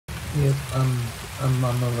Yep, I'm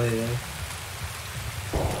on my way there.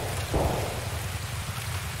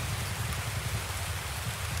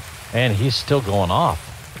 Man, he's still going off.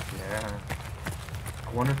 Yeah.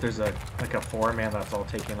 I wonder if there's a like a 4-man that's all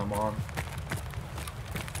taking them on.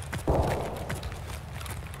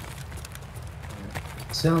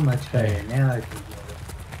 So much better now. I can get it.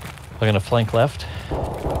 Looking to flank left.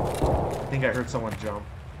 I think I heard someone jump.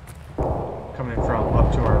 Coming from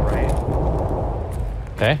up to our right.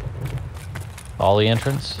 Okay. Ollie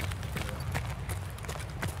entrance.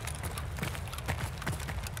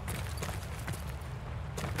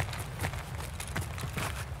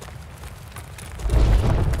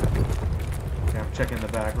 Okay, I'm checking the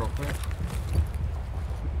bag real quick.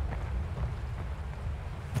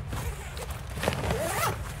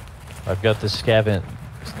 I've got the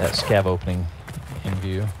that scav opening in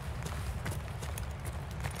view.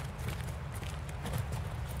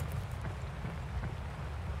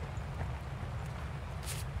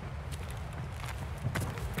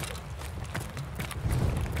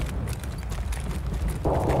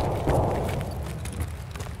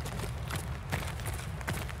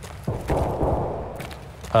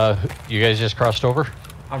 You guys just crossed over?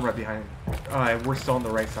 I'm right behind. We're still on the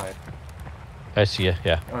right side. I see you,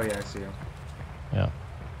 yeah. Oh yeah, I see you. Yeah.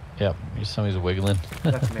 Yeah, somebody's wiggling.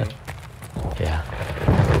 That's me. Yeah.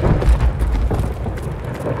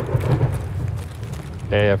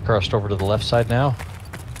 Okay, I've crossed over to the left side now.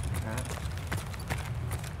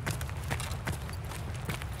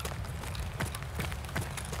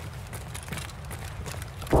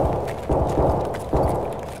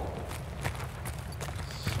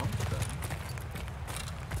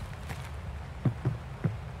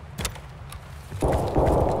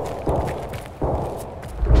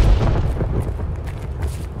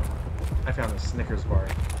 I found a Snickers bar.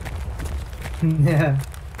 Yeah.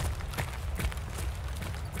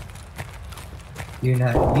 You're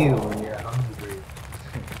not you when you're hungry.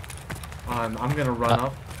 I'm gonna run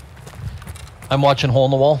up. I'm watching hole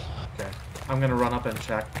in the wall. Okay. I'm gonna run up and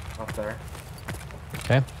check up there.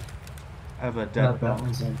 Okay. I have a dead That bell.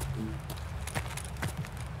 one's empty.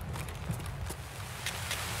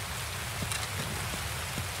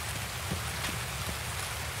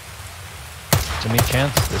 To me,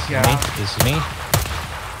 Chance. This is Yeah. me. This is me.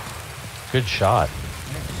 Good shot.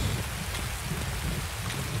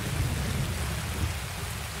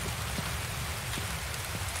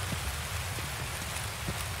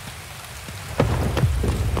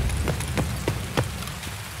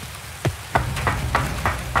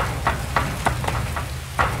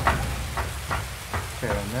 Okay,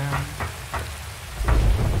 and then.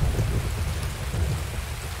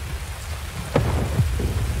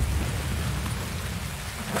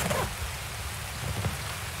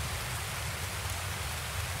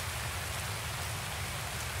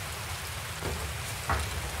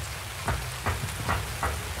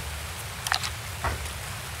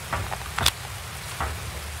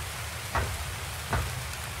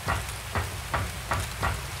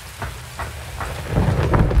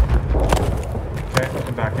 Okay,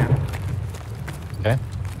 come back in. Okay.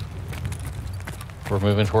 We're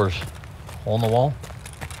moving towards hole in the wall.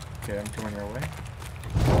 Okay, I'm coming your way.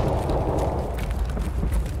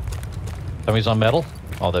 Somebody's on metal.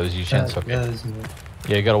 Oh, that was you, Chance. Okay. That was me.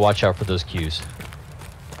 Yeah, you gotta watch out for those cues.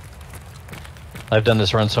 I've done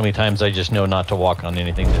this run so many times, I just know not to walk on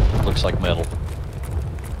anything that looks like metal.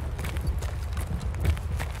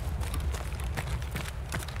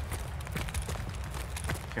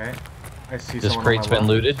 Okay. I see This someone crate's on my been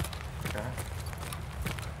left. looted. Okay.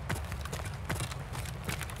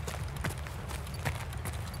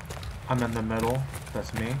 I'm in the middle.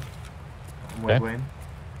 That's me. I'm Okay. wiggling.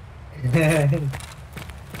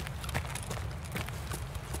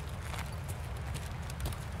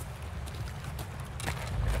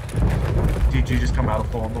 Did you just come out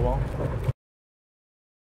of hole in the wall?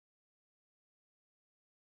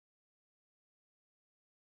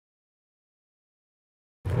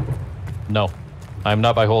 No, I'm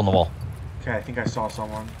not by hole in the wall. Okay, I think I saw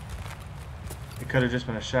someone. It could have just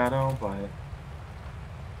been a shadow, but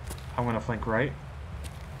I'm gonna flank right.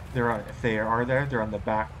 If they are there, they're on the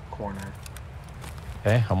back corner.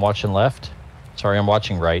 Okay, I'm watching left. Sorry, I'm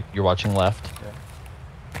watching right. You're watching left. Yeah.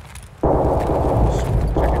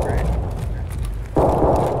 Check it right.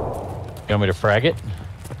 You want me to frag it?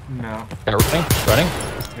 No. Running? Running?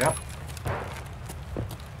 Yep.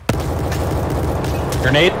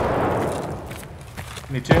 Grenade?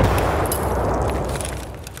 Me too.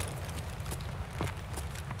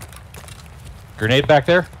 Grenade back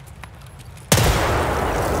there?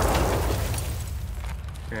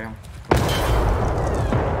 Okay.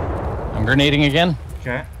 I'm grenading again.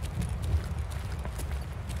 Okay.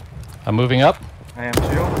 I'm moving up. I am too.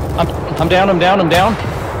 I'm down.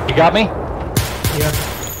 You got me? Yep.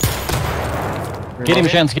 Get him, Reloading.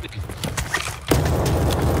 Shens. Get him.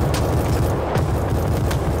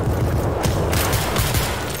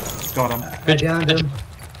 Got him. I downed him.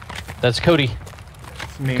 That's Cody.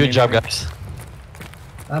 It's me, Good me, job, me. guys.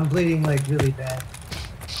 I'm bleeding like really bad.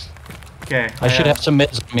 Okay. I should have some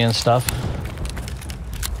meds on me and stuff.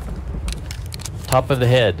 Top of the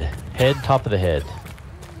head. Head, top of the head.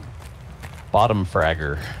 Bottom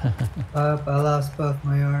fragger. Up, I lost both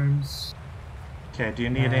my arms. Okay. Do you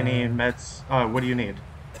need any meds? What do you need?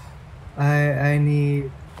 I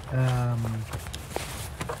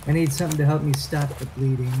need something to help me stop the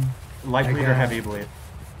bleeding. Light I bleed or got- heavy bleed?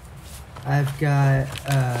 I've got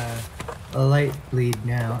a light bleed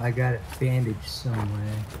now. I got it bandaged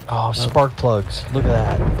somewhere. Oh, spark plugs. Look at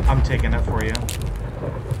that. I'm taking it for you.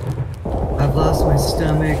 I've lost my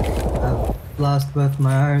stomach. I've lost both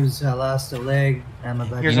my arms. I lost a leg. I'm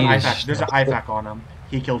about Here's You an need to IFAK. There's an IFAK on him.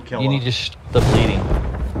 He killed Killa. You need to stop the bleeding.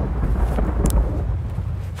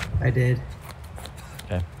 I did.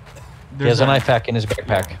 Okay. He There's has an a- IFAK in his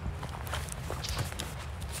backpack.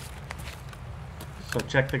 So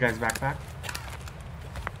check the guy's backpack.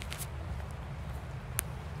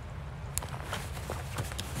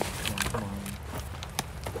 Come on.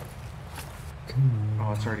 Come on.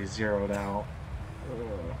 Oh, it's already zeroed out.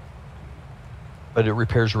 But it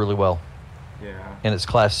repairs really well. Yeah. And it's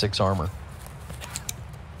class 6 armor.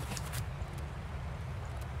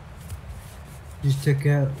 Just took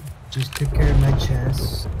care of my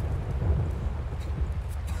chest.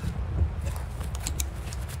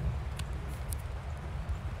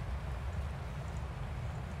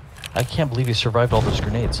 I can't believe he survived all those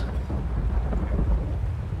grenades.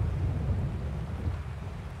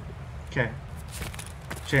 Okay.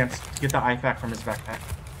 Chance, get the IFAK from his backpack.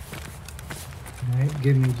 Alright,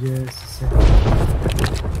 give me just a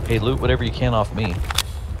second. Hey, loot whatever you can off me.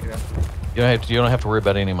 Yeah. You don't have to worry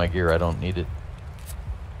about any of my gear. I don't need it.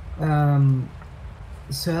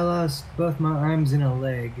 So I lost both my arms and a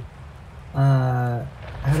leg. How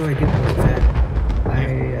do I get those back?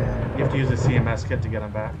 You have to use a CMS kit to get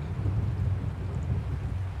him back.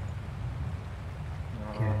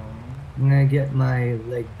 Okay. I'm gonna get my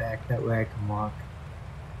leg back, that way I can walk.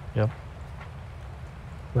 Yep.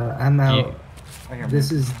 But I'm out. I hear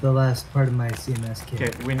This him. is the last part of my CMS kit.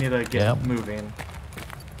 Okay, we need to get Yeah. moving.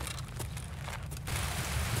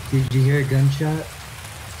 Did you hear a gunshot?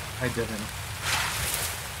 I didn't.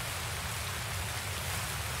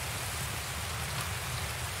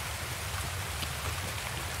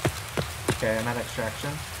 Okay, I'm at extraction.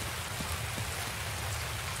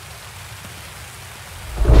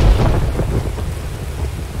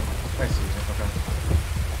 I see you, okay.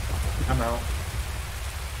 I'm out.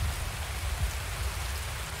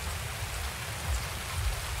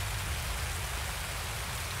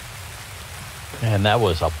 Man, that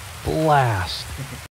was a blast.